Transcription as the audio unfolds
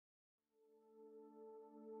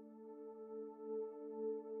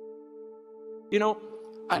You know,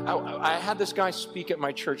 I had this guy speak at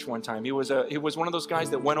my church one time. He was one of those guys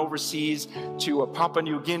that went overseas to Papua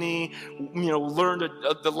New Guinea, learned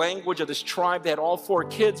the language of this tribe. They had all 4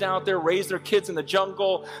 kids out there, raised their kids in the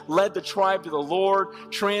jungle, led the tribe to the Lord,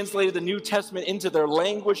 translated the New Testament into their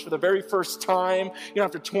language for the very first time,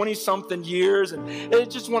 after 20-something years. And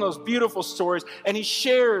it's just one of those beautiful stories. And he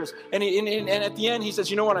shares, and at the end he says,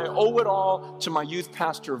 you know what, I owe it all to my youth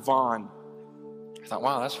pastor, Vaughn. I thought,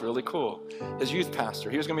 wow, that's really cool. His youth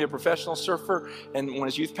pastor, he was going to be a professional surfer, and when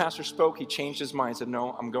his youth pastor spoke, he changed his mind, said,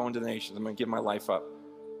 no, I'm going to the nations. I'm going to give my life up.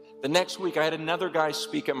 The next week, I had another guy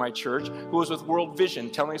speak at my church who was with World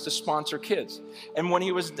Vision, telling us to sponsor kids. And when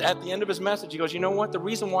he was at the end of his message, he goes, you know what? The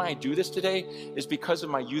reason why I do this today is because of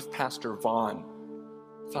my youth pastor, Vaughn.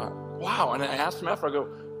 I thought, wow. And I asked him after, I go,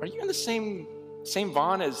 are you in the same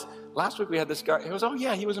Vaughn as last week we had this guy? He goes, oh,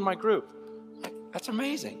 yeah, he was in my group. That's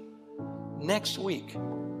amazing. Next week,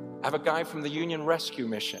 I have a guy from the Union Rescue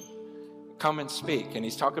Mission come and speak, and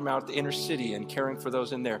he's talking about the inner city and caring for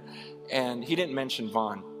those in there. And he didn't mention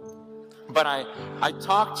Vaughn. But I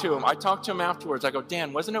talked to him. I talked to him afterwards. I go,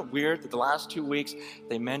 Dan, wasn't it weird that the last 2 weeks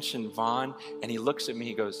they mentioned Vaughn? And he looks at me,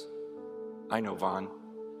 he goes, I know Vaughn.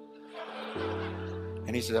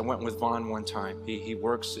 And he said, I went with Vaughn one time. He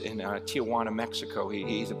works in Tijuana, Mexico.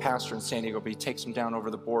 He's a pastor in San Diego, but he takes him down over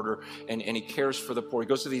the border, and he cares for the poor. He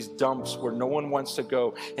goes to these dumps where no one wants to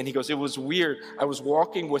go. And he goes, it was weird. I was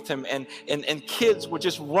walking with him, and kids would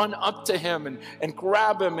just run up to him and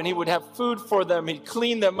grab him, and he would have food for them. He'd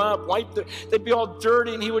clean them up, they'd be all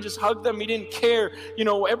dirty, and he would just hug them. He didn't care.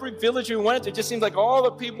 Every village we went to, it just seemed like all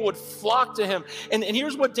the people would flock to him. And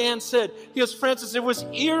here's what Dan said. He goes, Francis, it was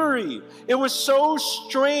eerie. It was so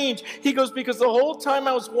strange. He goes, because the whole time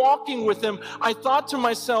I was walking with him, I thought to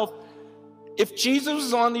myself, if Jesus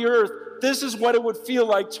was on the earth, this is what it would feel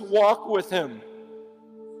like to walk with him.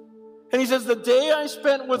 And he says, the day I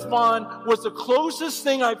spent with Vaughn was the closest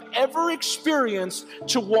thing I've ever experienced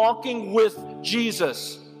to walking with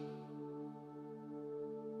Jesus.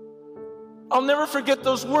 I'll never forget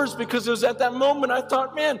those words, because it was at that moment I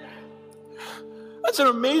thought, man, that's an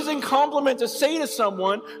amazing compliment to say to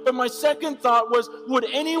someone. But my second thought was, would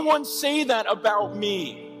anyone say that about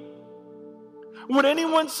me? Would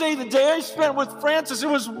anyone say the day I spent with Francis, it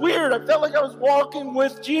was weird. I felt like I was walking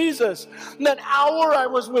with Jesus. And that hour I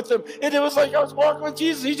was with him, it was like I was walking with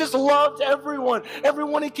Jesus. He just loved everyone.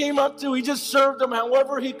 Everyone he came up to, he just served them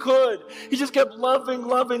however he could. He just kept loving,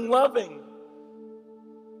 loving, loving.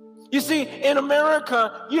 You see, in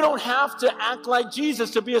America, you don't have to act like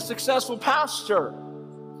Jesus to be a successful pastor.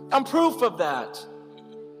 I'm proof of that.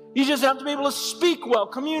 You just have to be able to speak well,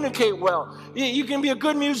 communicate well. You can be a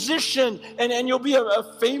good musician, and you'll be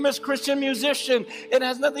a famous Christian musician. It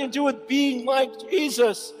has nothing to do with being like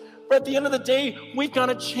Jesus. But at the end of the day, we've got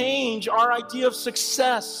to change our idea of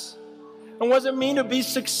success. And what does it mean to be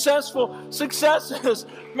successful? Success is,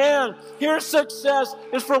 man, here's success,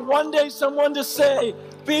 is for one day someone to say,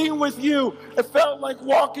 being with you, it felt like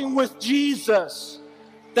walking with Jesus.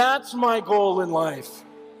 That's my goal in life.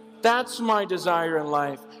 That's my desire in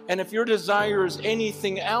life. And if your desire is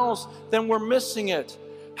anything else, then we're missing it.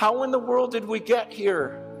 How in the world did we get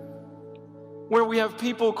here? Where we have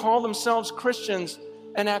people call themselves Christians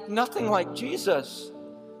and act nothing like Jesus.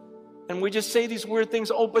 And we just say these weird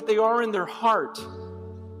things, but they are in their heart.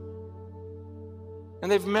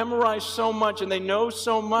 And they've memorized so much and they know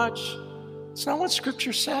so much. It's not what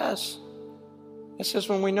Scripture says. It says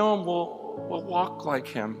when we know Him, we'll walk like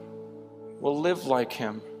Him. We'll live like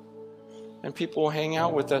Him. And people will hang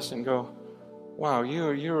out with us and go, wow,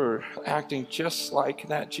 you're acting just like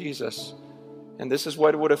that Jesus. And this is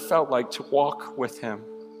what it would have felt like to walk with Him.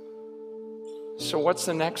 So what's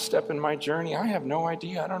the next step in my journey? I have no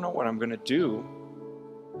idea. I don't know what I'm going to do.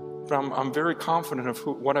 But I'm very confident of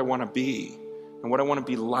what I want to be and what I want to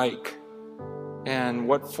be like. And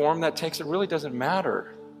what form that takes, it really doesn't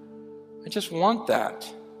matter. I just want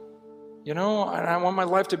that. And I want my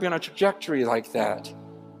life to be on a trajectory like that.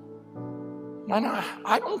 And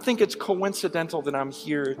I don't think it's coincidental that I'm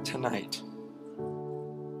here tonight.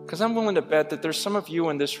 Because I'm willing to bet that there's some of you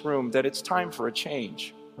in this room that it's time for a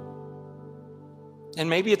change. And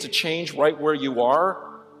maybe it's a change right where you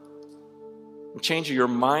are. A change of your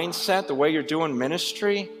mindset, the way you're doing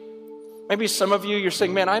ministry. Maybe some of you, you're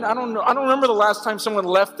saying, man, I don't know. I don't remember the last time someone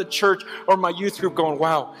left the church or my youth group going,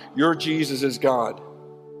 wow, your Jesus is God.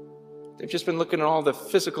 They've just been looking at all the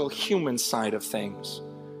physical human side of things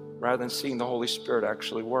rather than seeing the Holy Spirit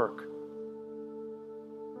actually work.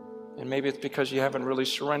 And maybe it's because you haven't really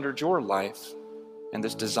surrendered your life and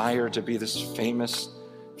this desire to be this famous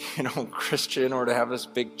Christian or to have this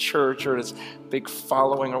big church or this big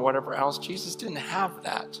following or whatever else. Jesus didn't have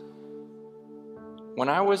that. When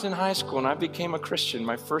I was in high school and I became a Christian,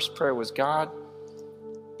 my first prayer was, God,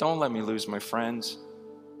 don't let me lose my friends.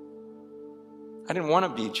 I didn't want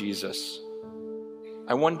to be Jesus.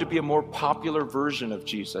 I wanted to be a more popular version of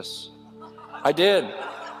Jesus. I did.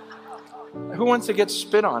 Who wants to get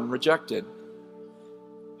spit on, rejected?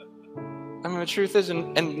 I mean, the truth is,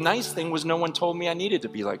 and the nice thing was no one told me I needed to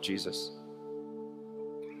be like Jesus.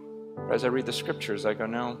 But as I read the scriptures, I go,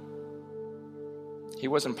 no, he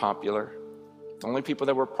wasn't popular. The only people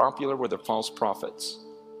that were popular were the false prophets.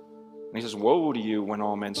 And he says, woe to you when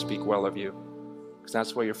all men speak well of you, because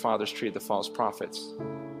that's why your fathers treated the false prophets.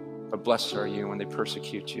 But blessed are you when they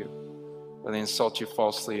persecute you, when they insult you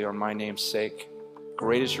falsely on my name's sake.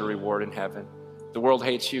 Great is your reward in heaven. The world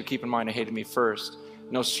hates you. Keep in mind, it hated me first.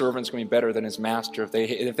 No servant's going to be better than his master.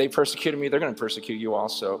 If they persecuted me, they're going to persecute you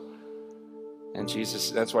also. And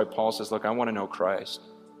Jesus, that's why Paul says, look, I want to know Christ.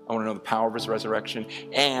 I want to know the power of his resurrection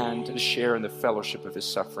and to share in the fellowship of his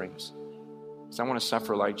sufferings. Because I want to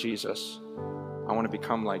suffer like Jesus. I want to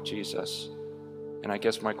become like Jesus. And I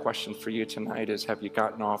guess my question for you tonight is, have you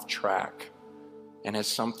gotten off track? And has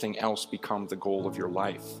something else become the goal of your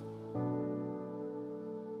life?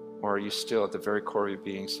 Or are you still at the very core of your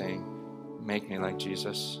being saying, make me like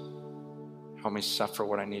Jesus. Help me suffer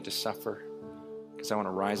what I need to suffer. Because I want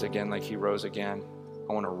to rise again like he rose again.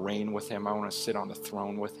 I want to reign with him. I want to sit on the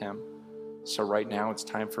throne with him. So right now it's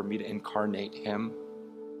time for me to incarnate him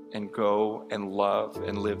and go and love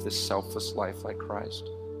and live this selfless life like Christ.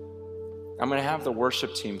 I'm going to have the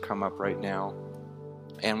worship team come up right now.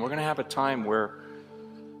 And we're going to have a time where,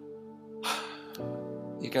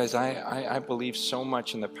 you guys, I believe so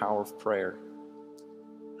much in the power of prayer.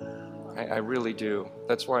 I really do.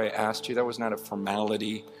 That's why I asked you. That was not a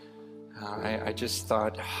formality. I just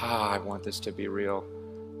thought, I want this to be real.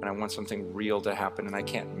 And I want something real to happen. And I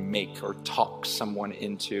can't make or talk someone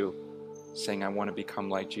into saying I want to become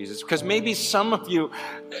like Jesus. Because maybe some of you,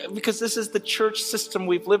 because this is the church system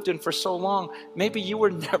we've lived in for so long, maybe you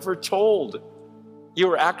were never told you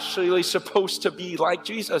were actually supposed to be like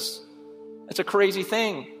Jesus. It's a crazy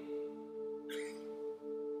thing.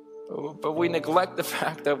 But we neglect the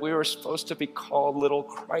fact that we were supposed to be called little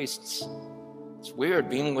Christs. It's weird.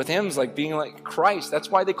 Being with him is like being like Christ. That's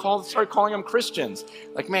why they started calling them Christians.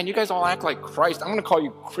 Like, man, you guys all act like Christ. I'm going to call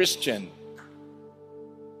you Christian.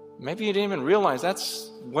 Maybe you didn't even realize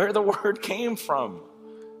that's where the word came from.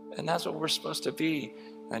 And that's what we're supposed to be.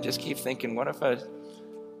 And I just keep thinking, what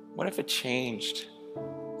if it changed?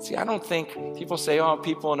 See, I don't think people say, oh,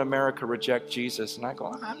 people in America reject Jesus. And I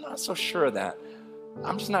go, I'm not so sure of that.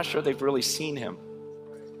 I'm just not sure they've really seen him.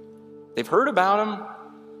 They've heard about him.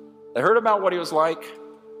 They heard about what he was like.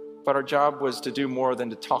 But our job was to do more than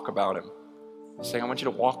to talk about him. Saying, I want you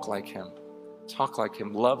to walk like him. Talk like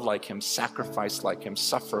him, love like him, sacrifice like him,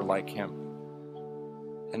 suffer like him.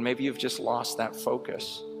 And maybe you've just lost that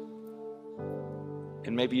focus.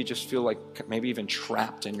 And maybe you just feel like maybe even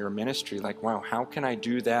trapped in your ministry. Like, wow, how can I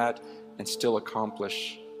do that and still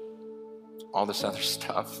accomplish all this other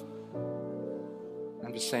stuff?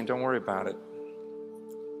 I'm just saying, don't worry about it.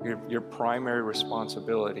 Your primary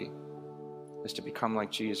responsibility is to become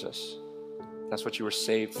like Jesus. That's what you were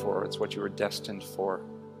saved for. It's what you were destined for.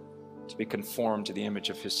 To be conformed to the image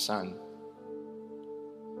of his son.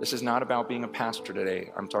 This is not about being a pastor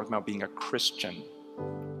today. I'm talking about being a Christian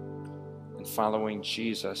and following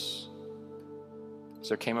Jesus. So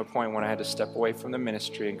there came a point when I had to step away from the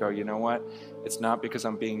ministry and go, you know what? It's not because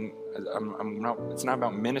it's not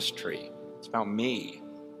about ministry. It's about me.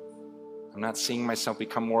 I'm not seeing myself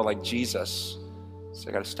become more like Jesus. So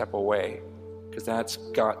I got to step away because that's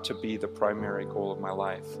got to be the primary goal of my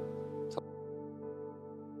life.